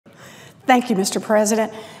Thank you, Mr.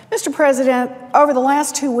 President. Mr. President, over the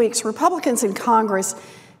last 2 weeks, Republicans in Congress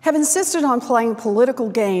have insisted on playing political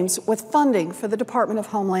games with funding for the Department of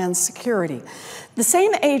Homeland Security. The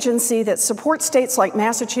same agency that supports states like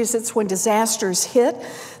Massachusetts when disasters hit,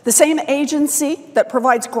 the same agency that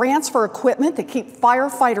provides grants for equipment that keep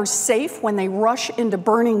firefighters safe when they rush into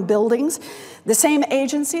burning buildings, the same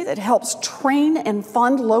agency that helps train and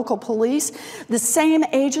fund local police, the same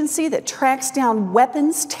agency that tracks down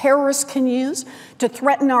weapons terrorists can use to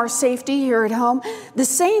threaten our safety here at home, the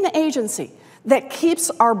same agency that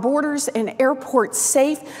keeps our borders and airports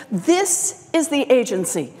safe. This is the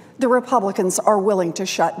agency the Republicans are willing to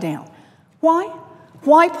shut down. Why?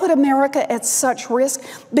 Why put America at such risk?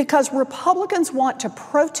 Because Republicans want to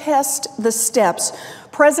protest the steps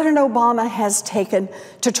President Obama has taken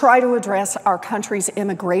to try to address our country's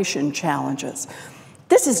immigration challenges.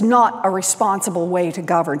 This is not a responsible way to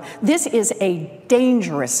govern. This is a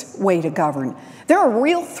dangerous way to govern. There are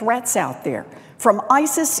real threats out there, from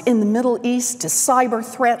ISIS in the Middle East to cyber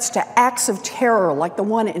threats to acts of terror like the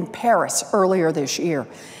one in Paris earlier this year.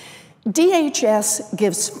 DHS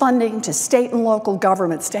gives funding to state and local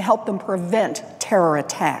governments to help them prevent terror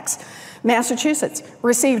attacks. Massachusetts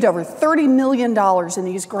received over $30 million in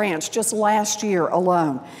these grants just last year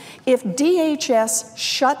alone. If DHS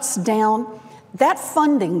shuts down, that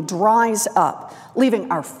funding dries up,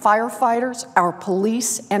 leaving our firefighters, our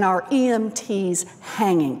police, and our EMTs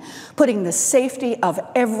hanging, putting the safety of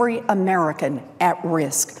every American at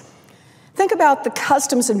risk. Think about the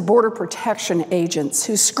Customs and Border Protection agents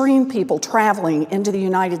who screen people traveling into the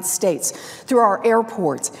United States through our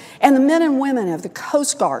airports, and the men and women of the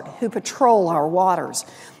Coast Guard who patrol our waters.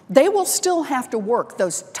 They will still have to work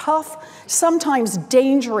those tough, sometimes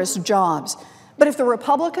dangerous jobs. But if the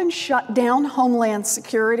Republicans shut down Homeland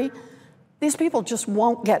Security, these people just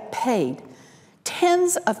won't get paid.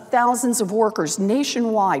 Tens of thousands of workers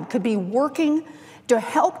nationwide could be working to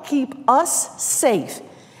help keep us safe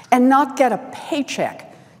and not get a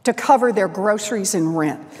paycheck to cover their groceries and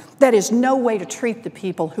rent. That is no way to treat the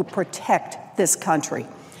people who protect this country.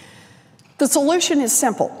 The solution is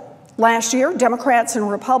simple. Last year, Democrats and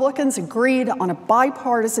Republicans agreed on a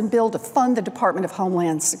bipartisan bill to fund the Department of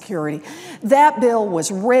Homeland Security. That bill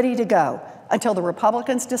was ready to go until the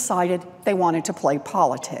Republicans decided they wanted to play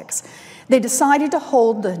politics. They decided to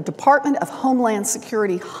hold the Department of Homeland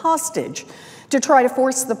Security hostage to try to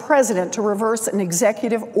force the president to reverse an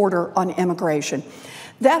executive order on immigration.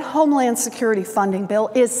 That Homeland Security funding bill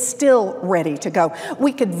is still ready to go.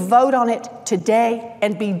 We could vote on it today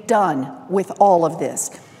and be done with all of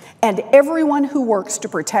this. And everyone who works to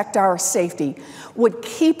protect our safety would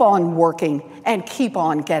keep on working and keep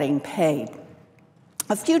on getting paid.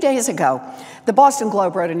 A few days ago, the Boston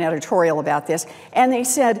Globe wrote an editorial about this, and they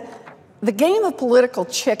said, the game of political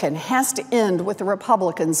chicken has to end with the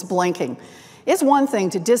Republicans blinking. It's one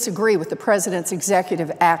thing to disagree with the president's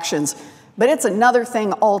executive actions, but it's another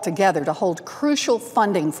thing altogether to hold crucial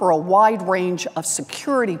funding for a wide range of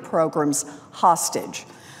security programs hostage.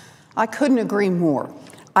 I couldn't agree more.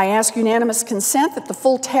 I ask unanimous consent that the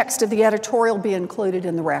full text of the editorial be included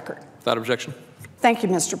in the record. Without objection. Thank you,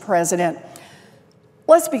 Mr. President.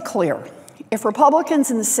 Let's be clear. If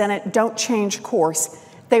Republicans in the Senate don't change course,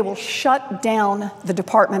 they will shut down the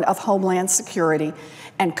Department of Homeland Security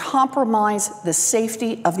and compromise the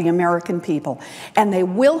safety of the American people. And they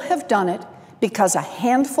will have done it because a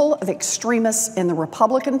handful of extremists in the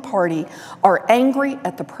Republican Party are angry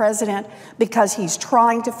at the president because he's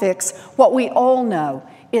trying to fix what we all know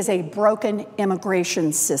is a broken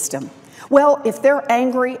immigration system. Well, if they're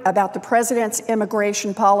angry about the president's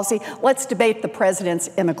immigration policy, let's debate the president's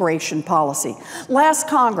immigration policy. Last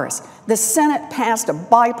Congress, the Senate passed a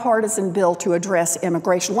bipartisan bill to address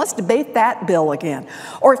immigration. Let's debate that bill again.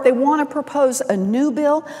 Or if they want to propose a new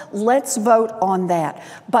bill, let's vote on that.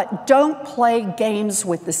 But don't play games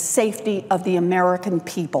with the safety of the American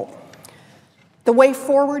people. The way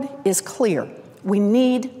forward is clear. We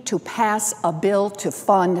need to pass a bill to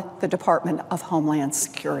fund the Department of Homeland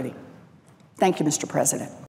Security. Thank you, Mr. President.